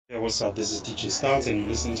Yeah, what's up? This is DJ Styles, and you're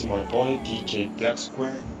listening to my boy DJ Black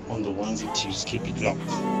Square on the ones and twos. Keep it locked.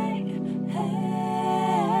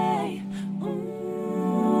 Hey,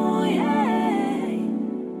 ooh, yeah.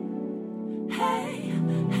 Hey,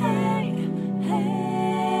 hey,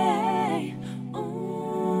 hey,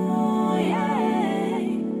 ooh, yeah.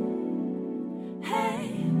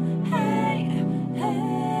 Hey, hey,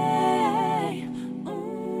 hey,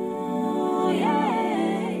 ooh, yeah.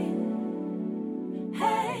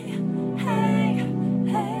 Hey, hey,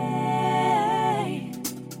 hey.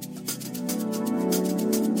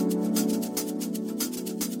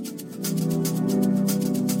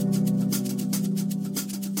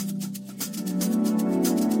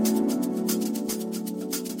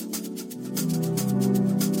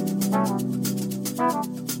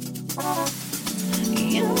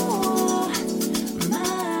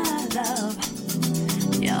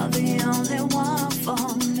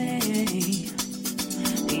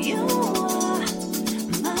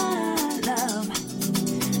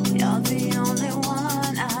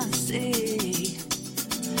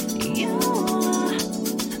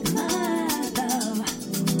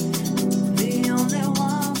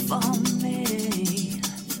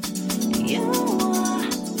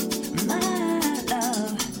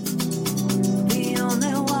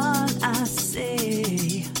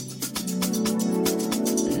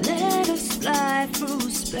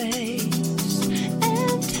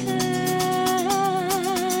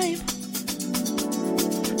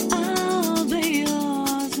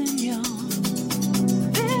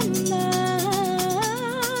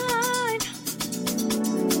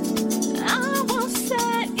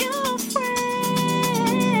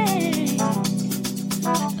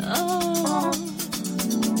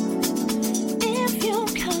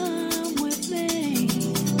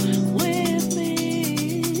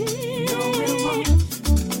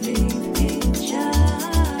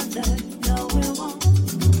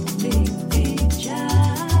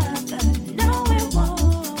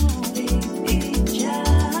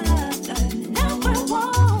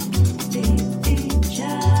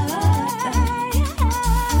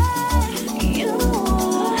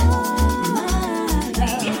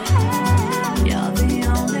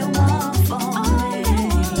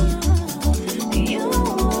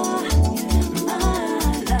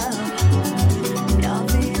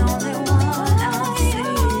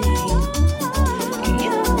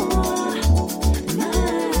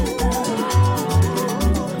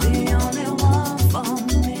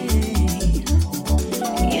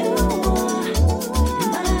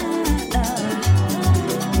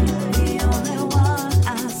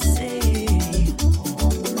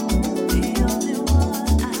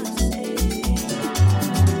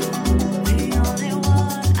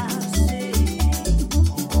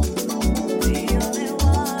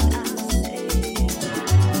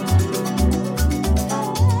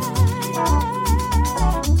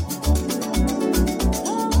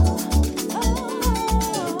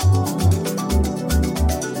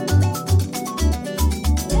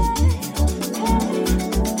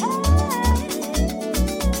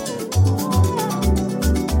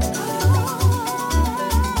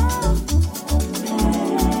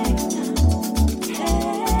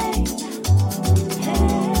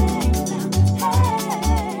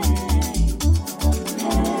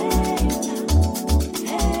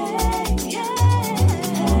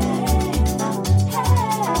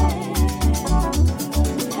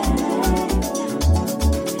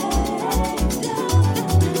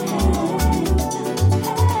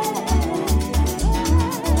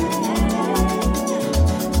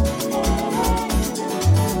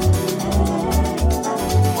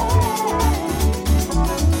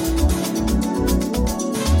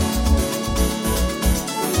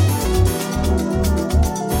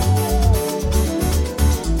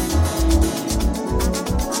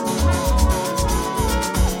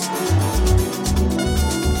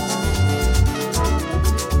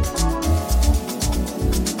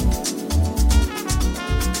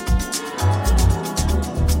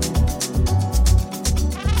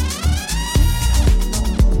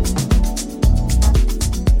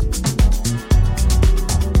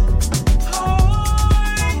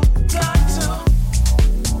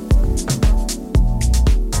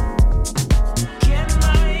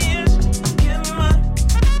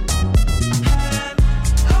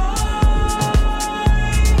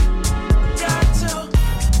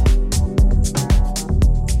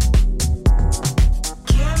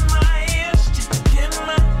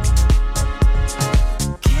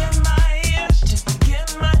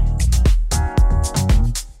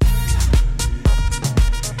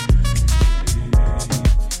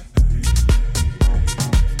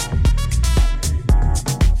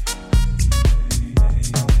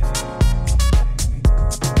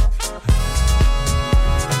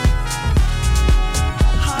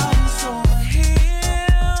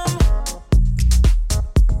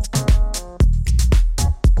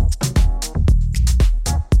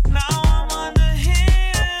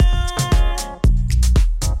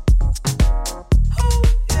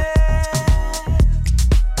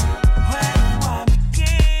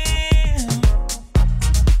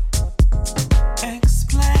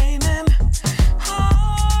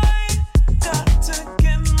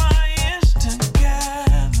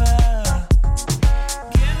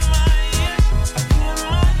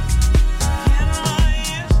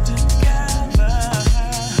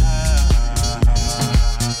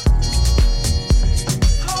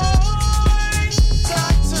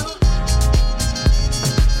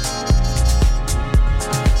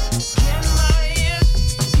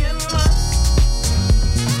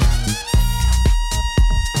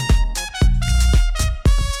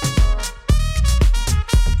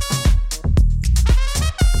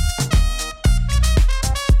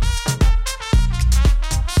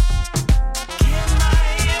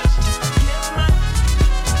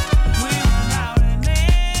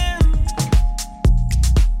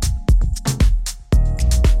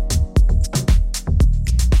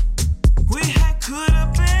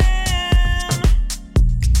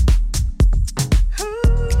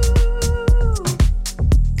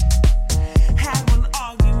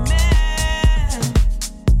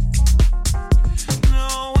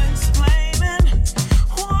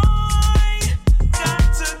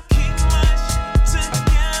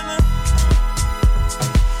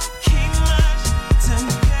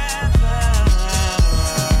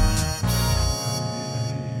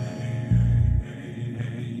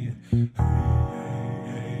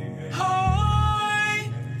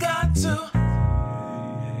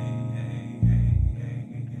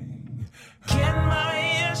 Get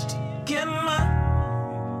my itch, get my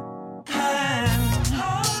hand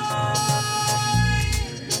high.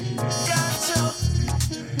 Got to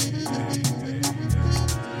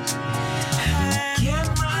get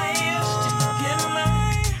my itch, get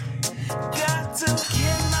my. Got to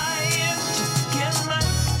get my itch, get my.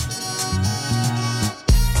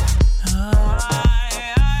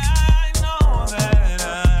 I know that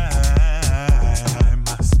I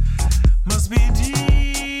must be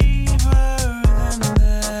deeper than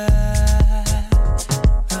that.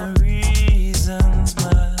 The reasons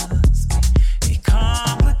must be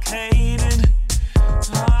complicated.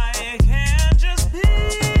 I can't just be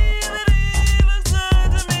that he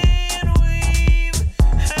listened to me and we've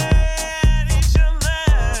had each other.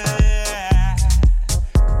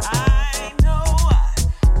 I know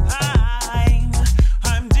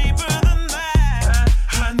I'm deeper than that.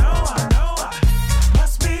 I know I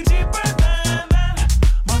must be deeper than that.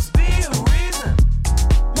 Must be a reason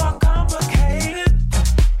more complicated.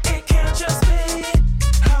 It can't just be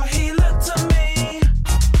how he looked to me.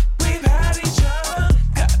 We've had each other.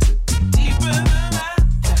 Got to be deeper than that.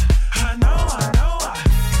 I know I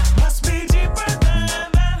must be deeper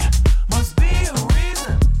than that. Must be a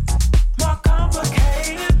reason more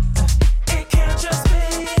complicated. It can't just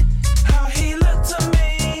be how he looked to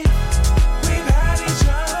me. We've had each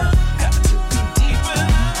other. Got to be deeper than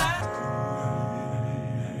that.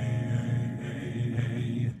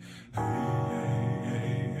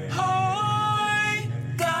 I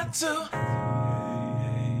got to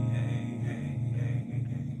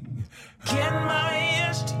get my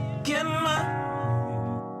itch, get my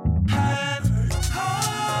hand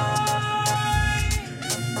high.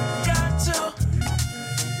 Got to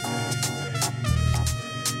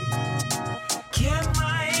get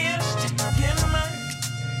my itch, get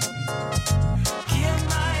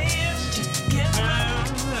my itch, get my.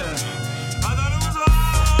 I thought it was over.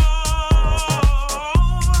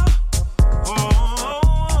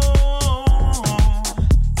 Oh,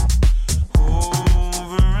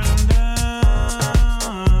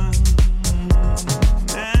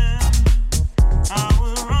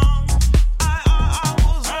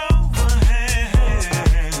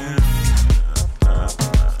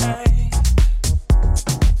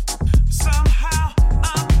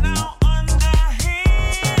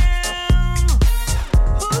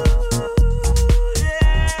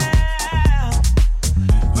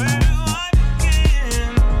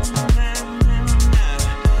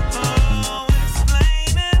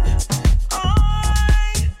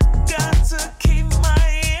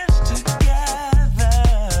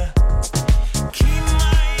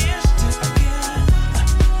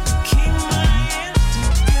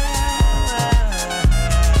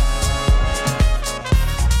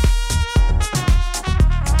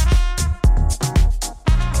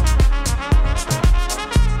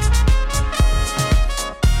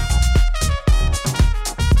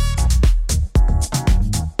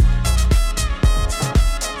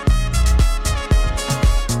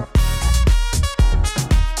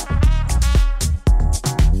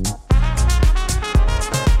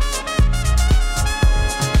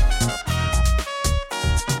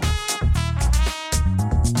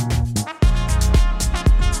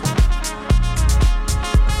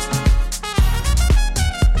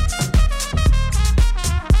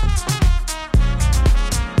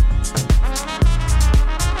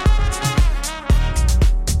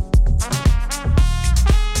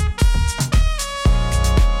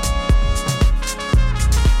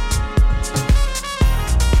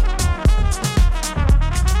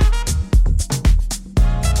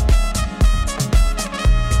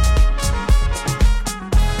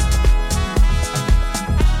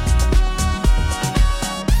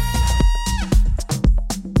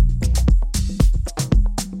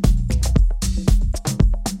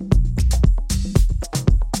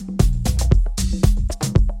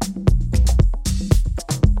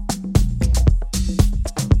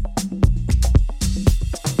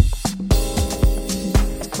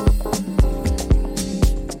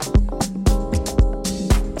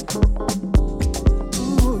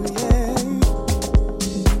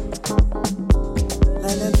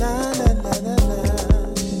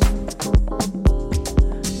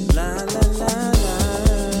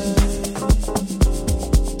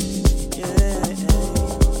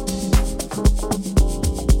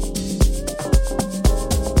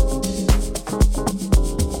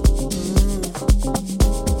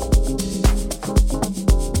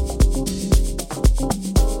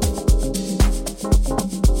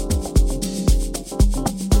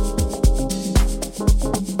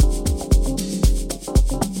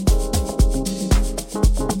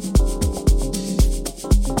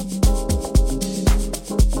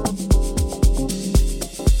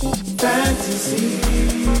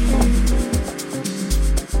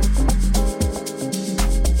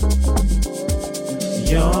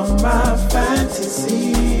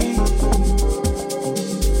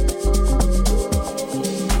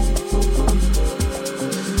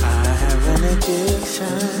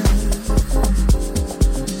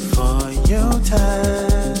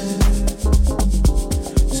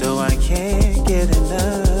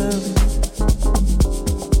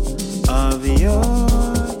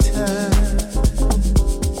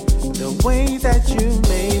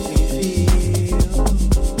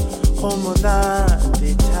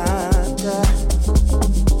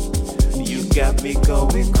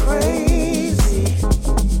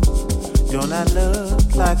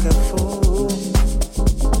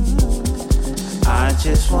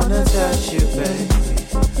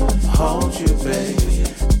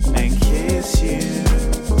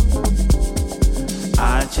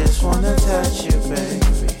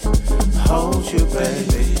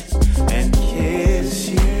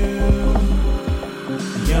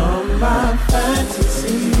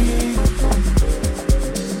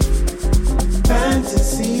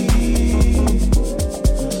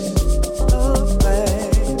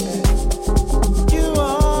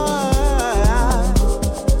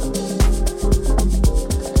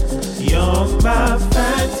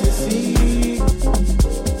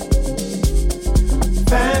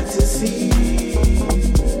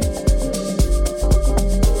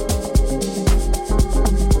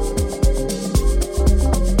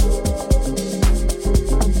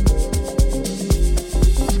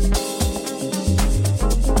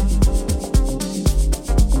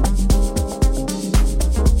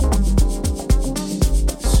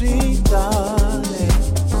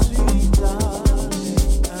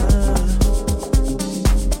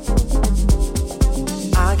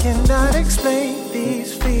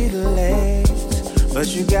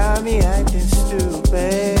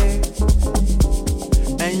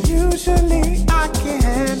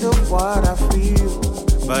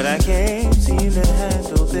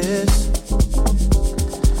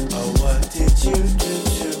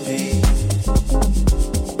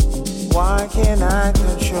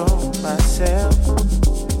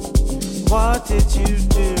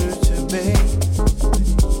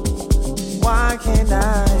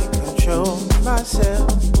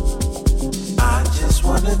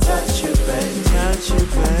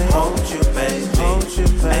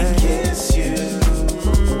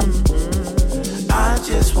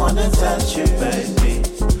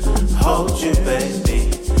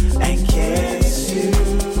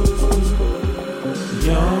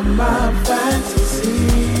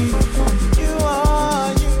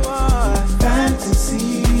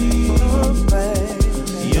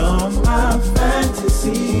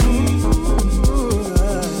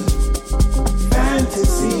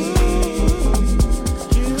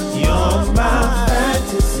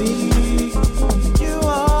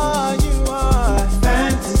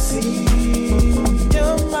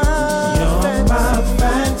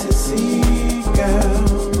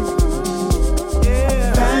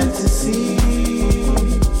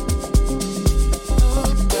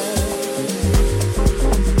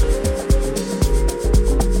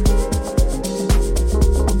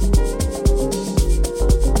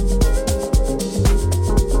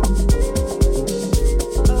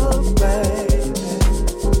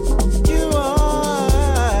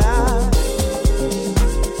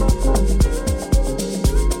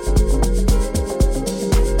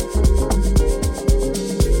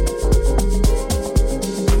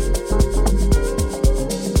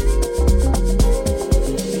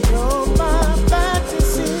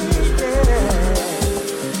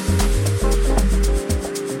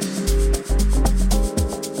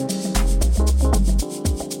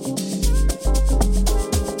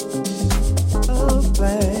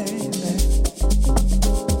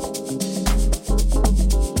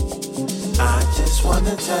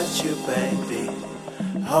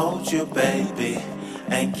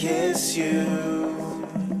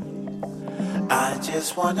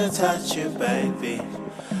 Touch you, baby,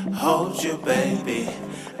 hold you, baby,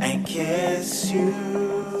 and kiss you.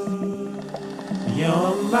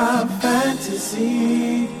 You're my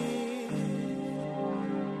fantasy,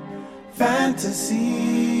 fantasy.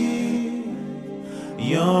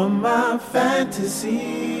 You're my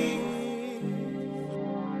fantasy,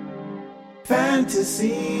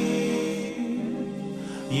 fantasy.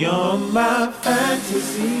 You're my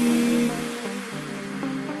fantasy.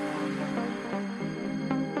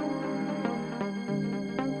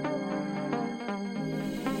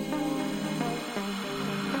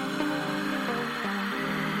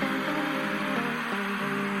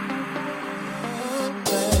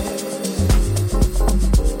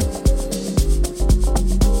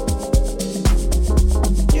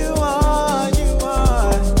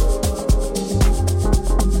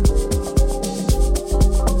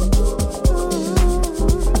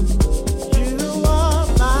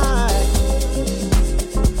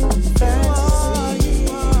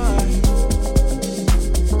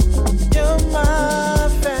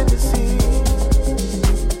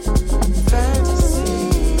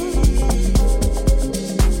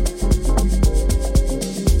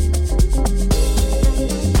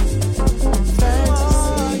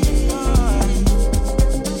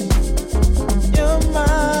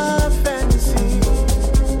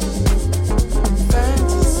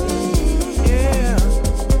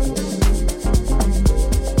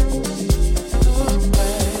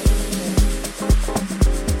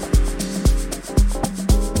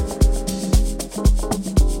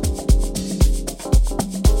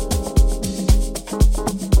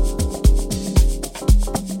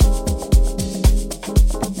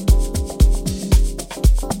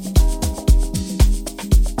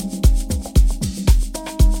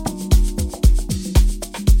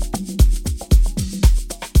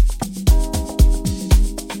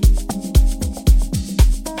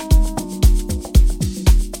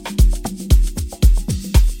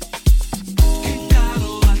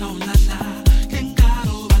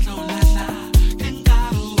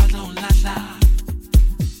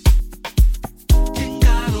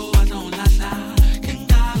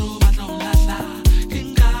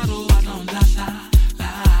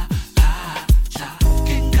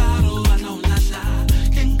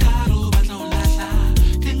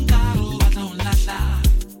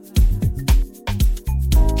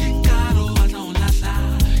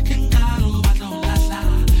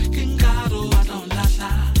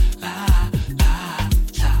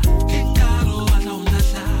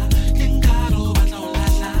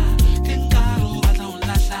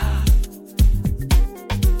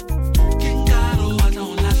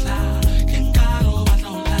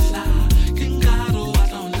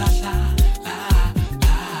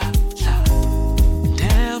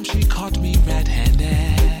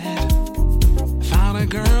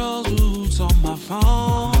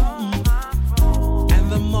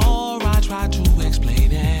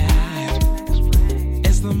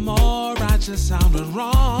 some more, I just sounded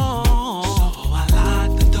wrong. So I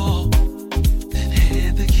locked the door, then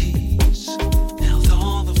hid the keys, knelt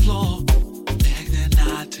on the floor, begged her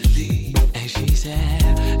not to leave. And she said,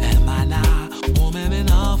 am I not woman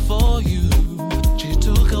enough for you? She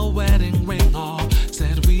took a wedding ring off,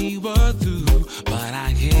 said we were through, but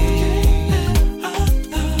I can't.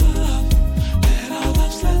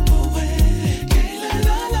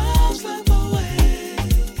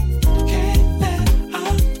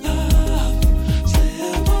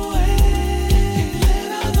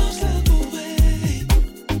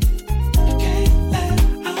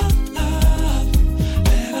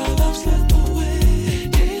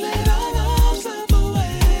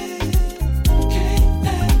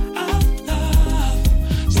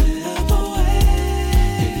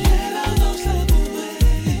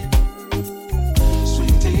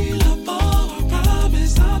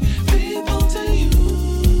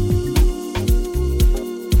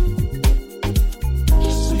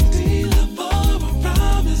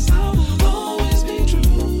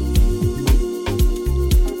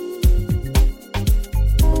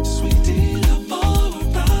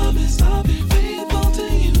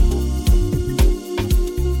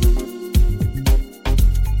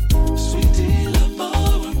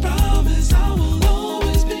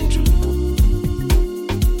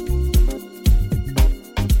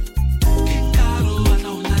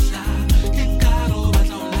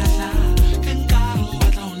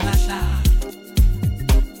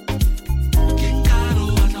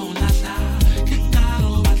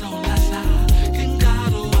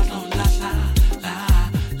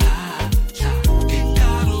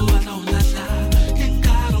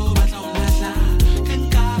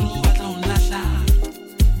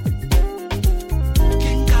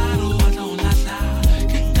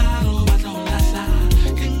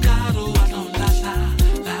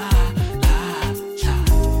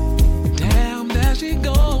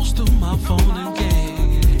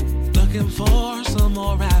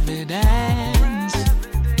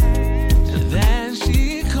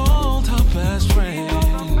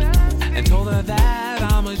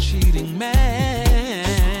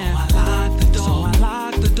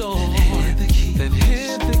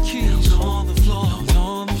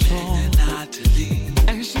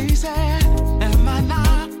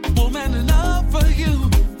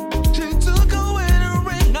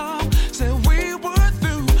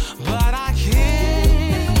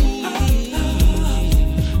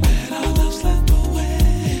 Let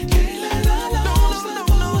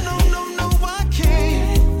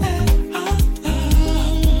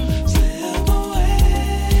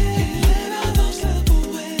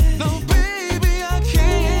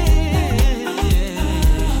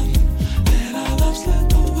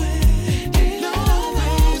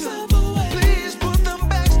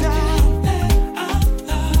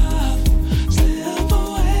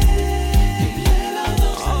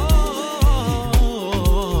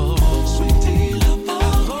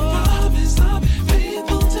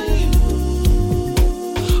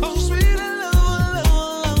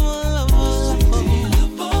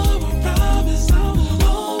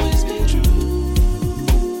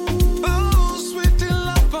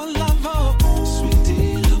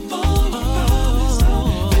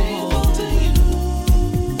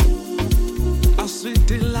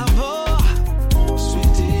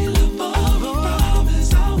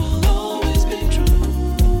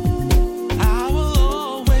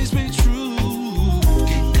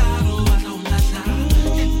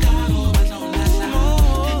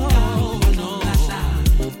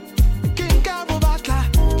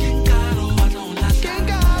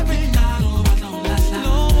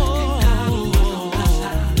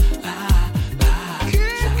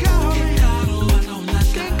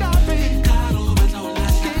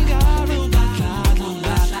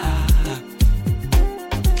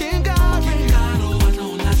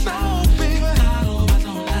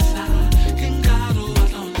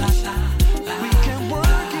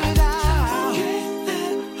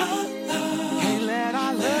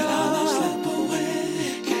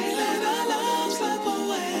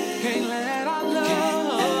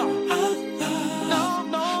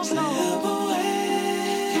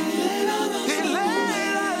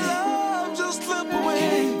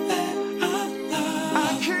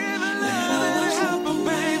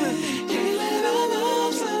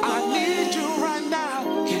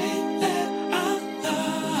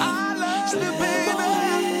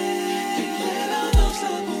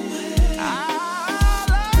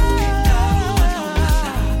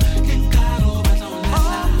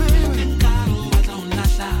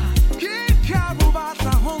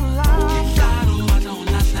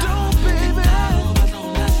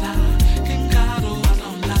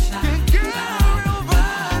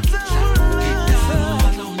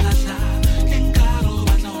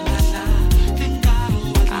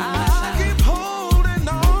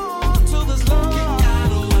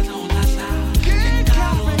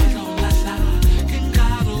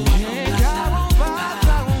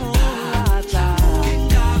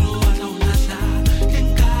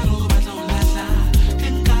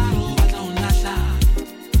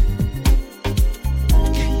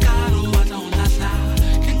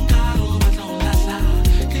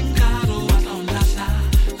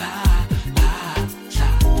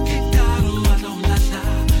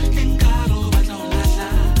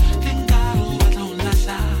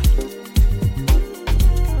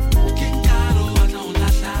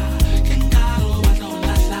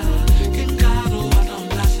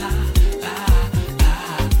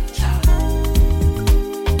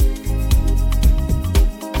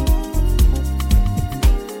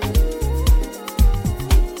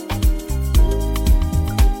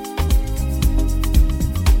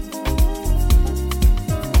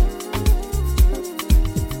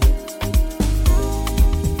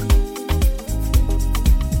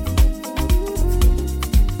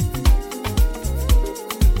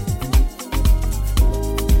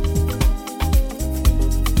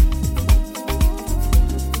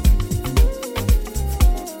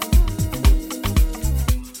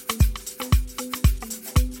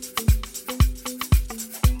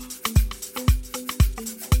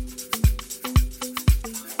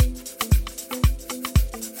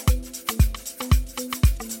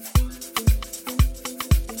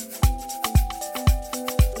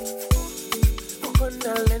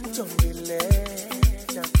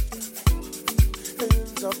ntombilena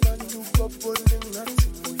eyenza abantu babone ngathi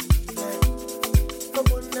nguyile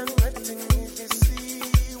babona ngathi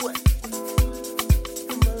ngilisiwe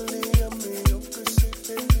imali yami yonke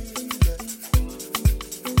siphelile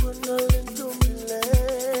khona le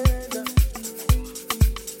ntombilena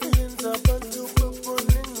eyenza abantu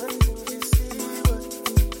babone ngathi ngilisiwe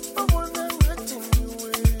babona ngathi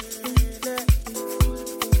ngiwile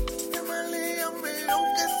imali yami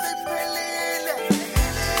yonke siphelile.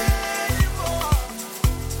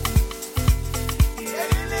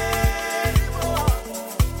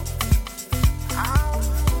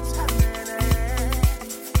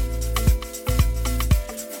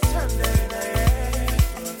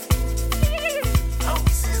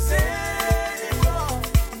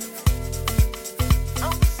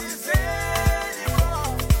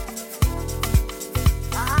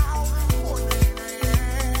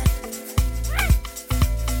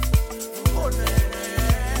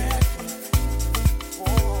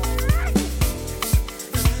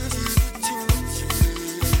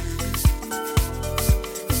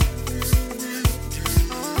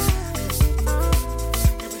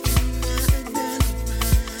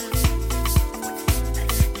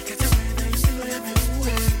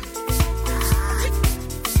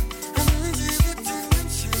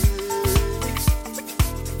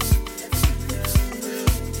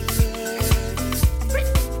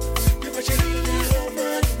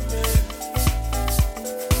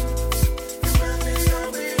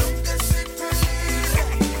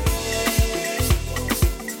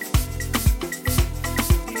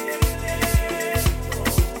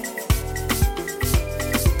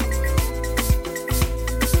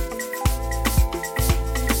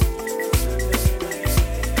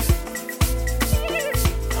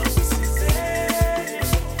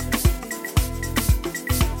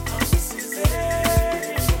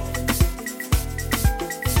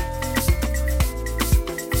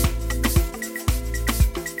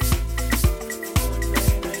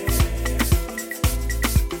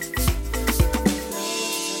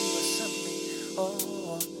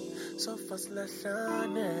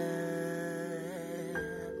 Lahlane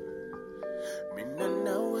mina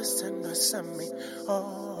nawe sithandwa sami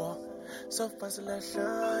oh sofa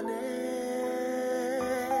silahlane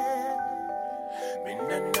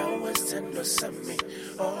mina nawe sithandwa sami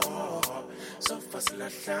oh sofa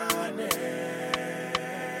silahlane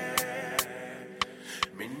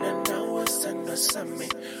mina nawe sithandwa sami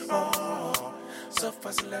oh sofa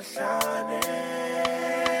silahlane.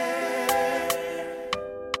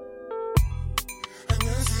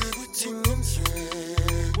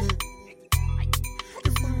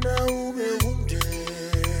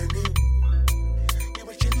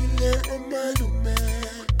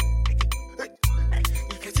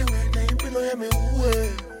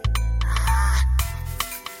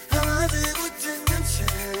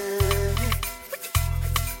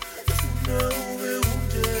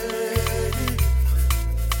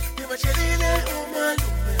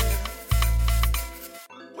 Umalume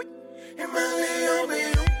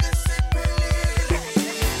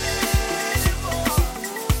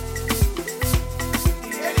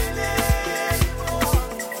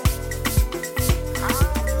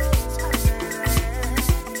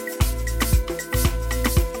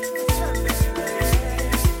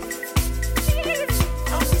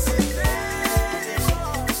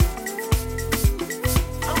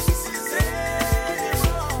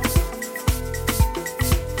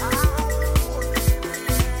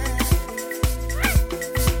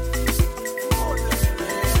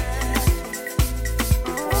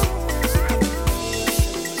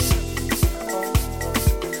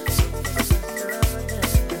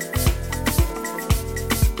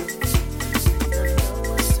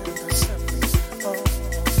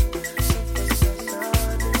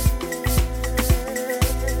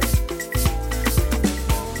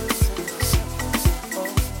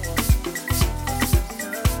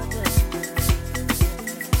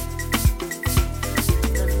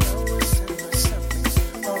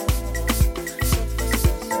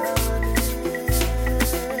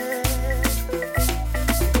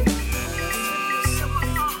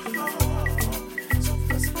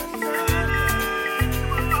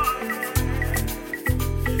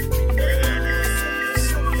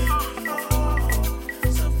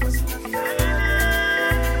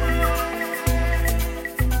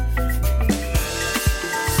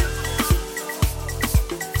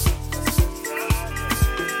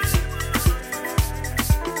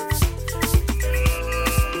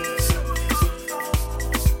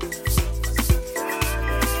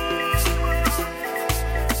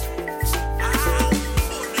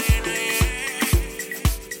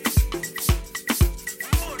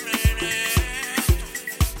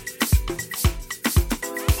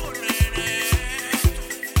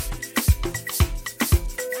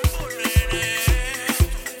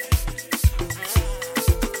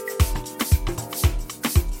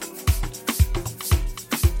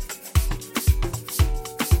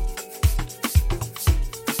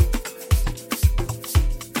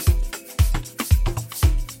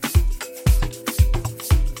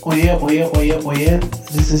Oh yeah.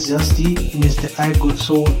 This is Justy, Mr. I Good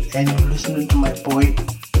Soul, and you're listening to my boy.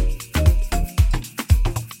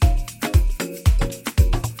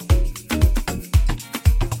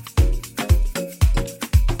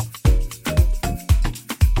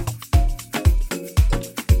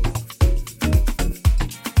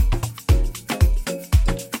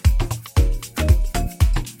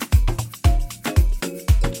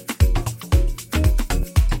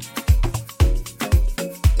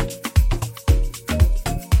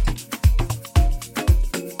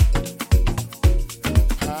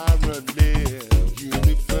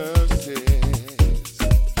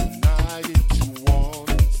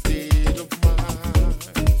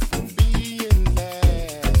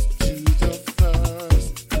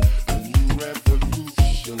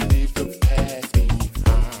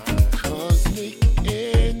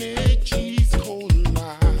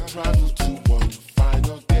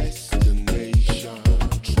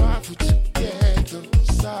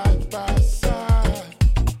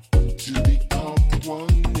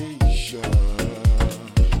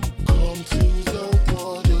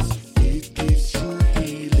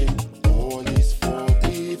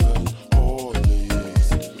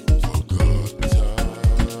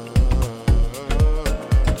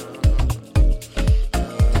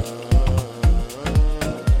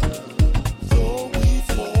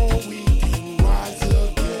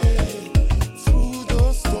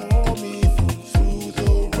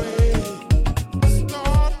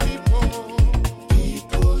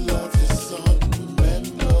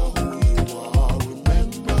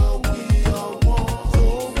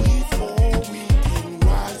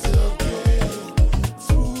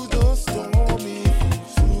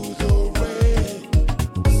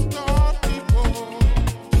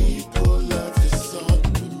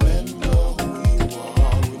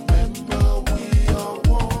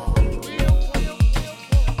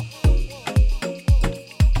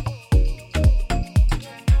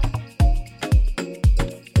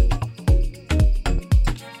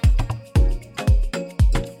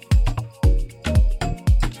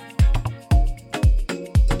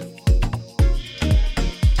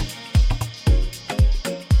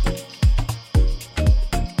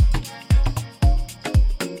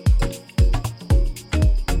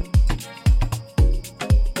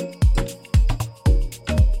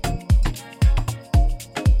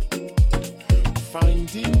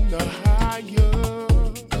 Finding a higher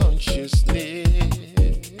consciousness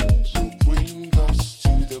will bring us to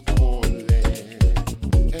the calling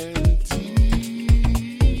and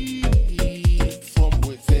deep from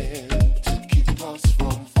within to keep us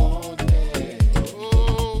from falling.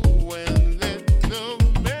 Oh, and let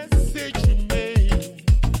the message remain.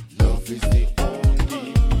 Love is the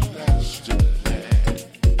only lasting plan.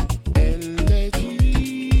 And let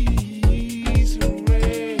peace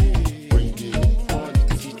reign, bringing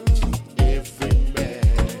quality to every man.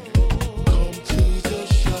 Come to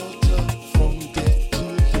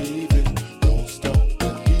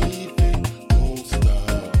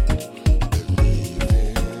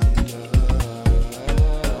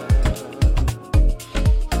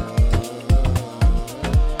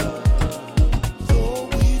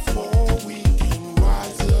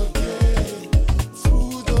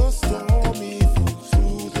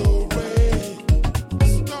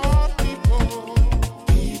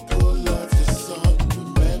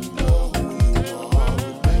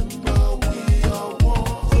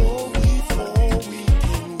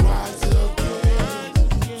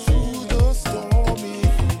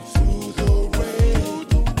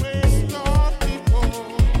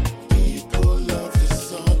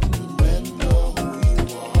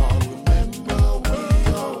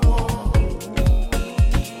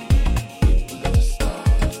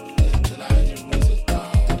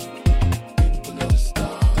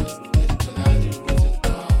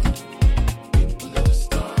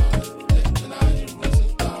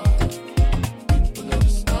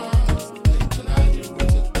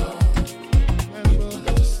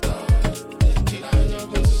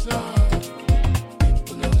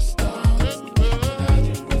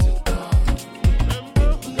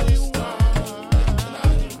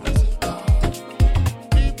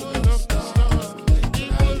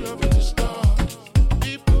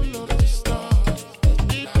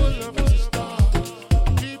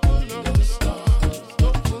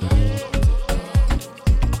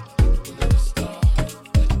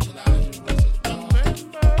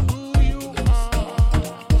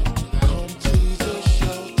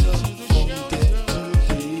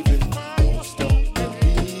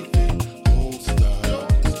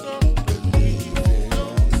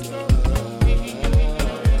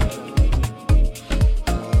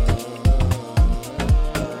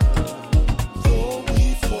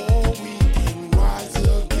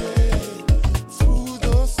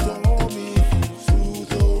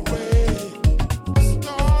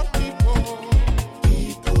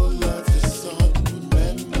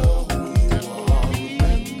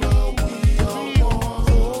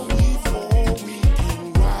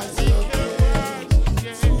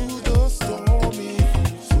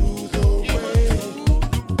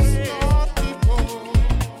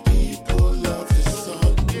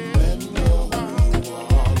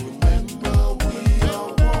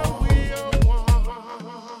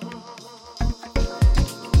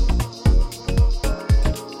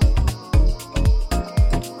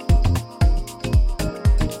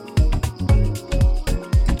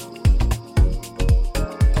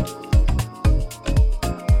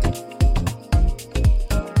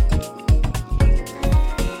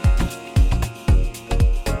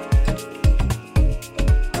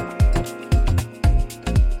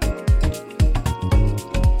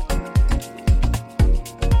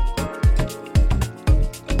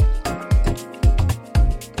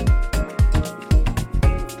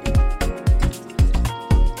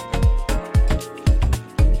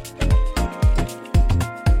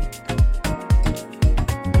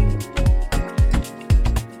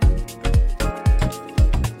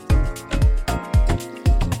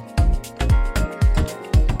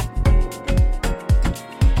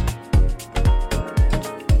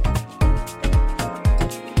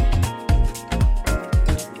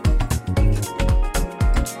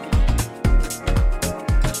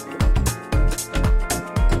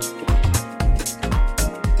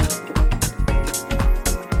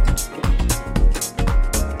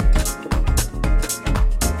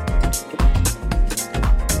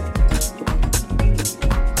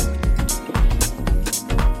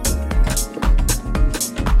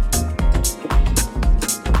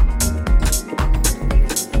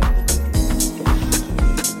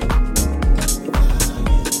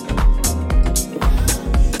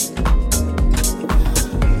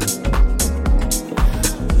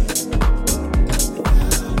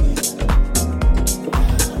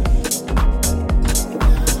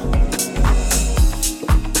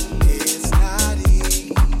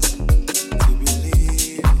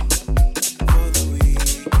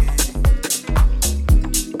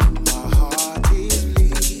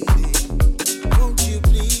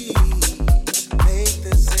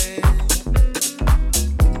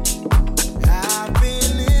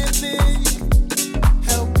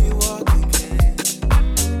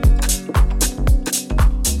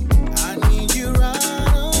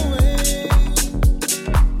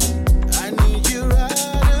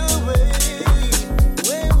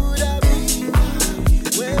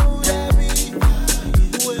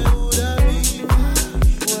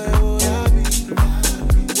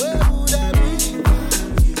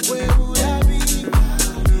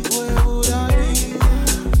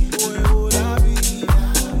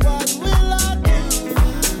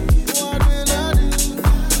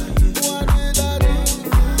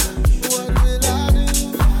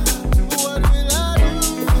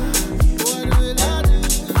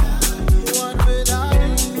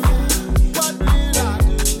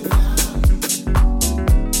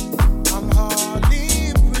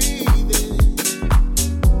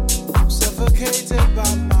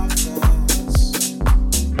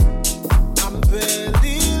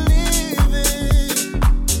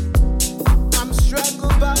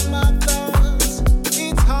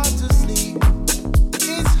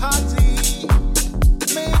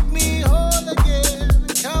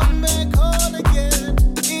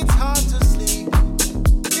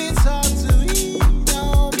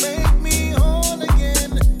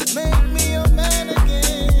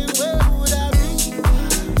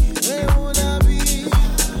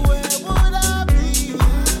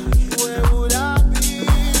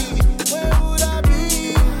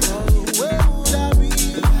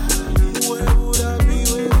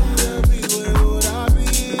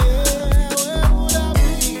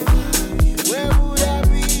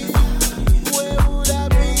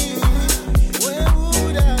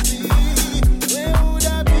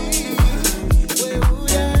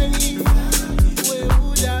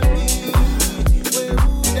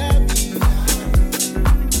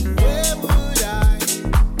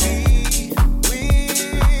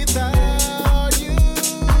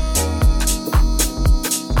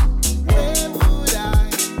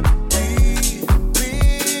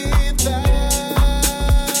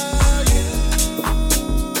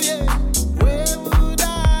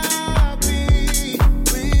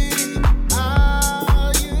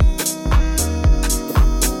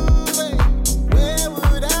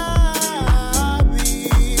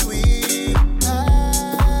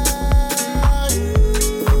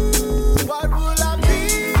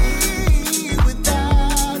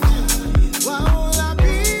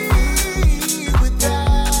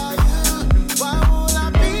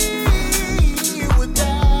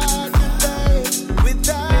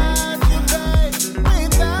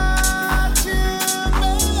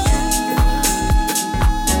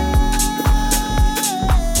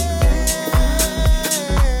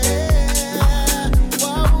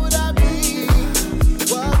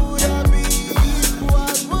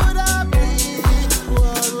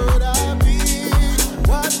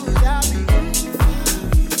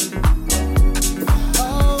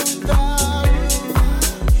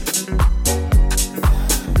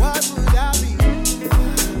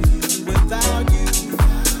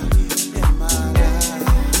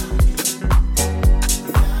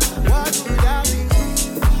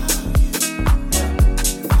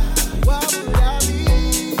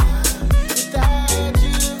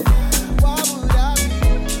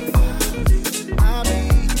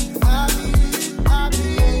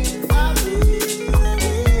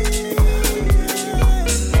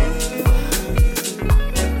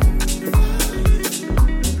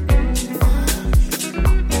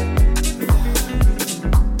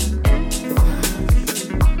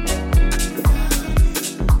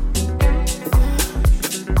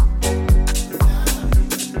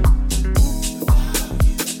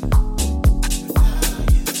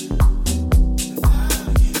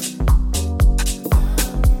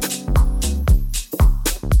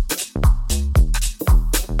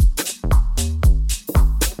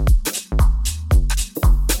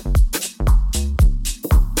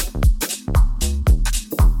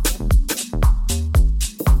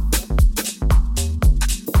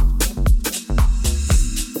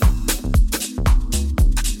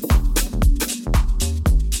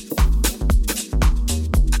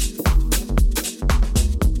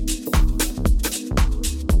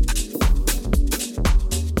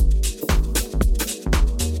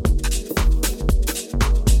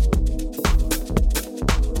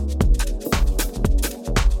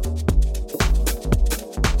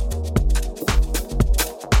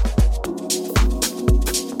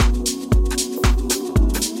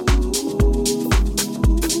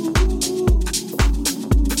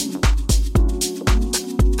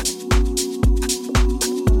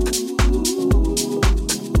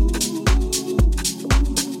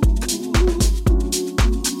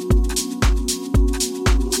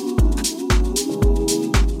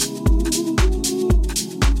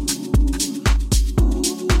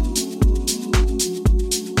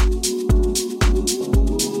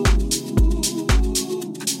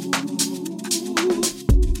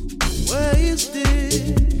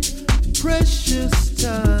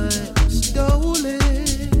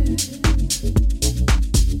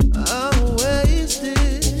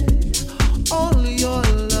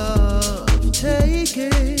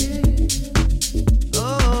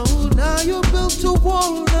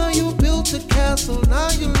castle, now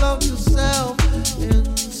you love yourself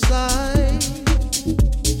inside.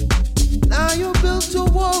 Now you built a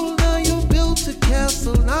wall, now you built a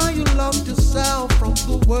castle, now you loved yourself from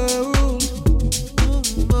the world.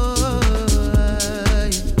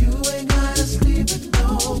 You ain't gotta sleep with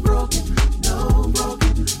no broken, no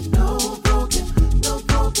broken, no broken, no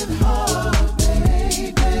broken heart,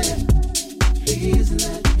 baby. Please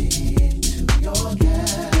let me into your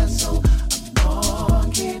castle. I'm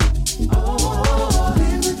knocking. Oh,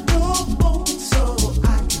 leave the door open so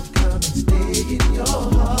I can come and stay in your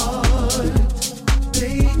heart.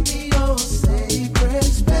 Make me your sacred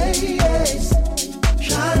space.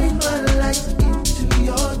 Shine my light into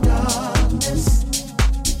your darkness.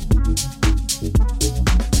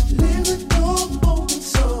 Leave the door open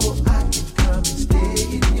so I can come and stay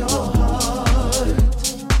in your heart.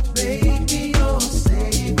 Make me your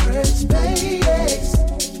sacred space.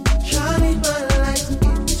 Shine my light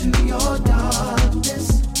into your darkness,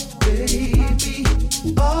 baby.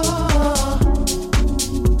 Oh.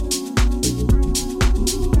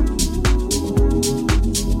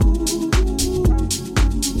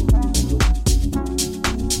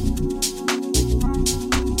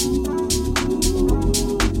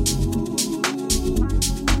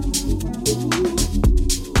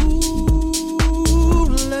 Ooh,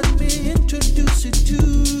 let me introduce you to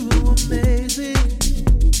amazing.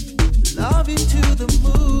 Love you to the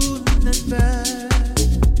moon and back.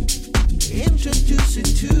 Introduce you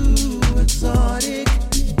to exotic.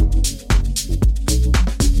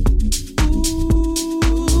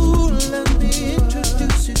 Ooh, let me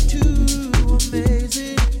introduce you to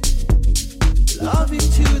amazing. Love you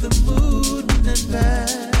to the moon and back.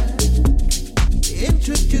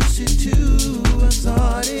 Introduce you to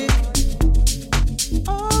exotic.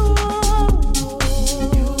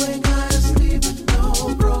 You ain't gotta sleep with no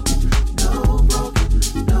broken, no broken,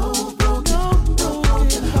 no broken, no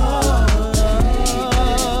broken heart.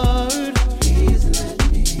 Please let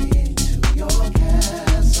me into your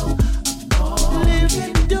castle. I'm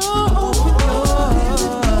leaving the door open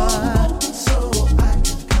so I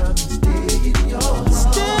can come and stay in your heart.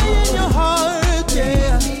 Stay in your heart,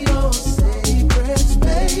 yeah. Make me your sacred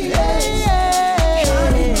space.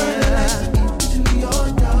 Shine my light into your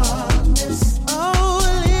darkness. Oh,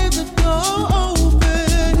 leave the door open.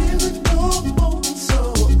 Leave the door open so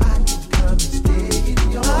I can come and stay in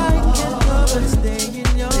your heart. I can come and stay in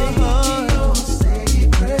your heart. Make me your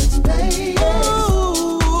sacred space.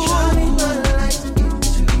 Shine my light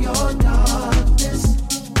into your darkness,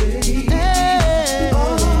 baby.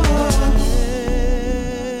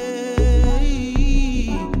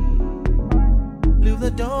 Leave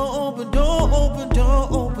the door open, door open, door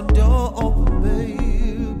open, door open,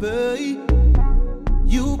 baby.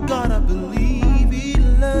 You gotta believe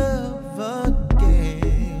in love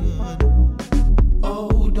again.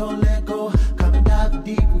 Oh, don't let go, come and dive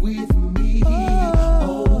deep with me.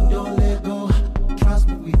 Oh, don't let go, trust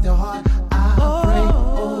me with your heart, I pray.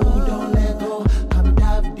 Oh, don't let go, come and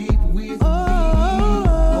dive deep with me.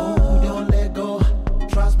 Oh, don't let go,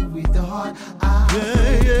 trust me with your heart, I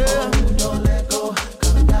pray. Oh, don't let go,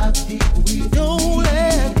 come and dive deep with me. Don't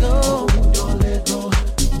let go, don't let go,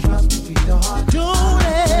 trust me with your heart. Don't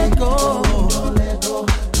let go, don't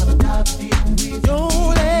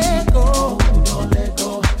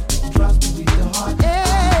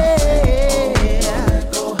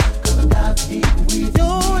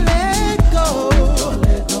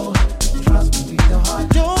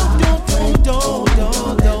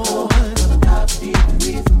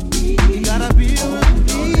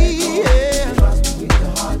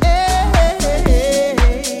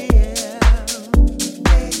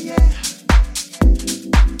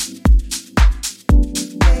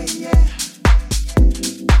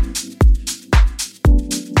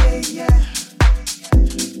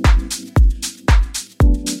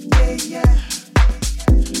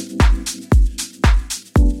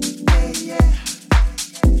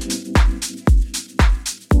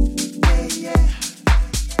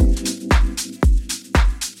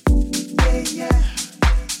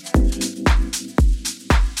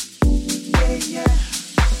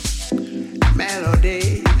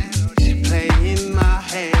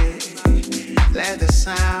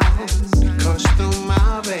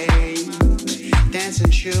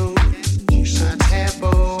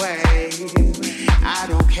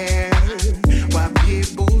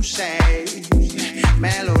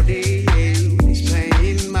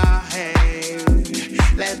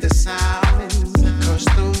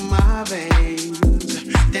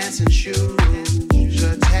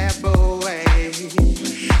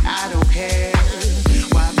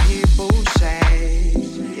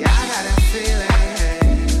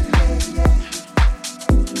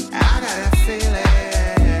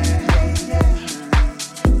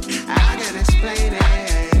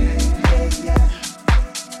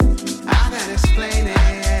explain it.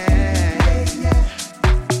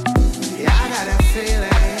 Yeah, I got a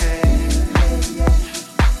feeling.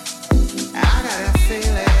 I got a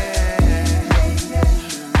feeling.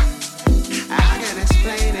 I can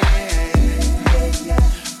explain it.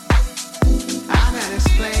 I can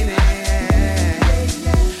explain it.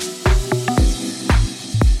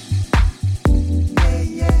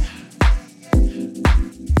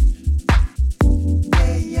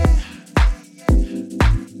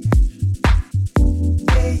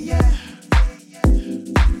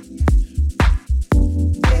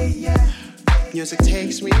 Music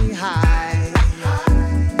takes me high.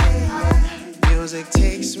 Music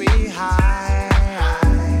takes me high.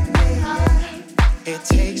 It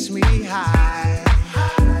takes me high.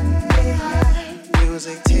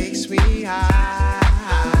 Music takes me high.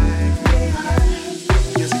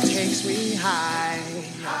 Music takes me high.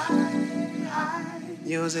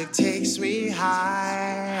 Music takes me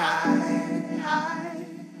high.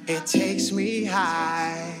 It takes me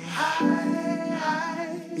high.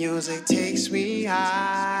 Music takes me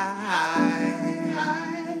high.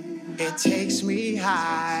 It takes me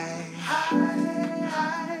high.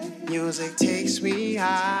 Music takes me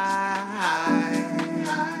high.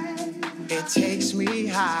 It takes me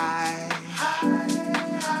high.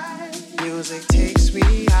 Music takes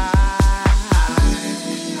me high.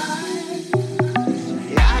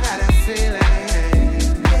 Yeah, I got a feeling.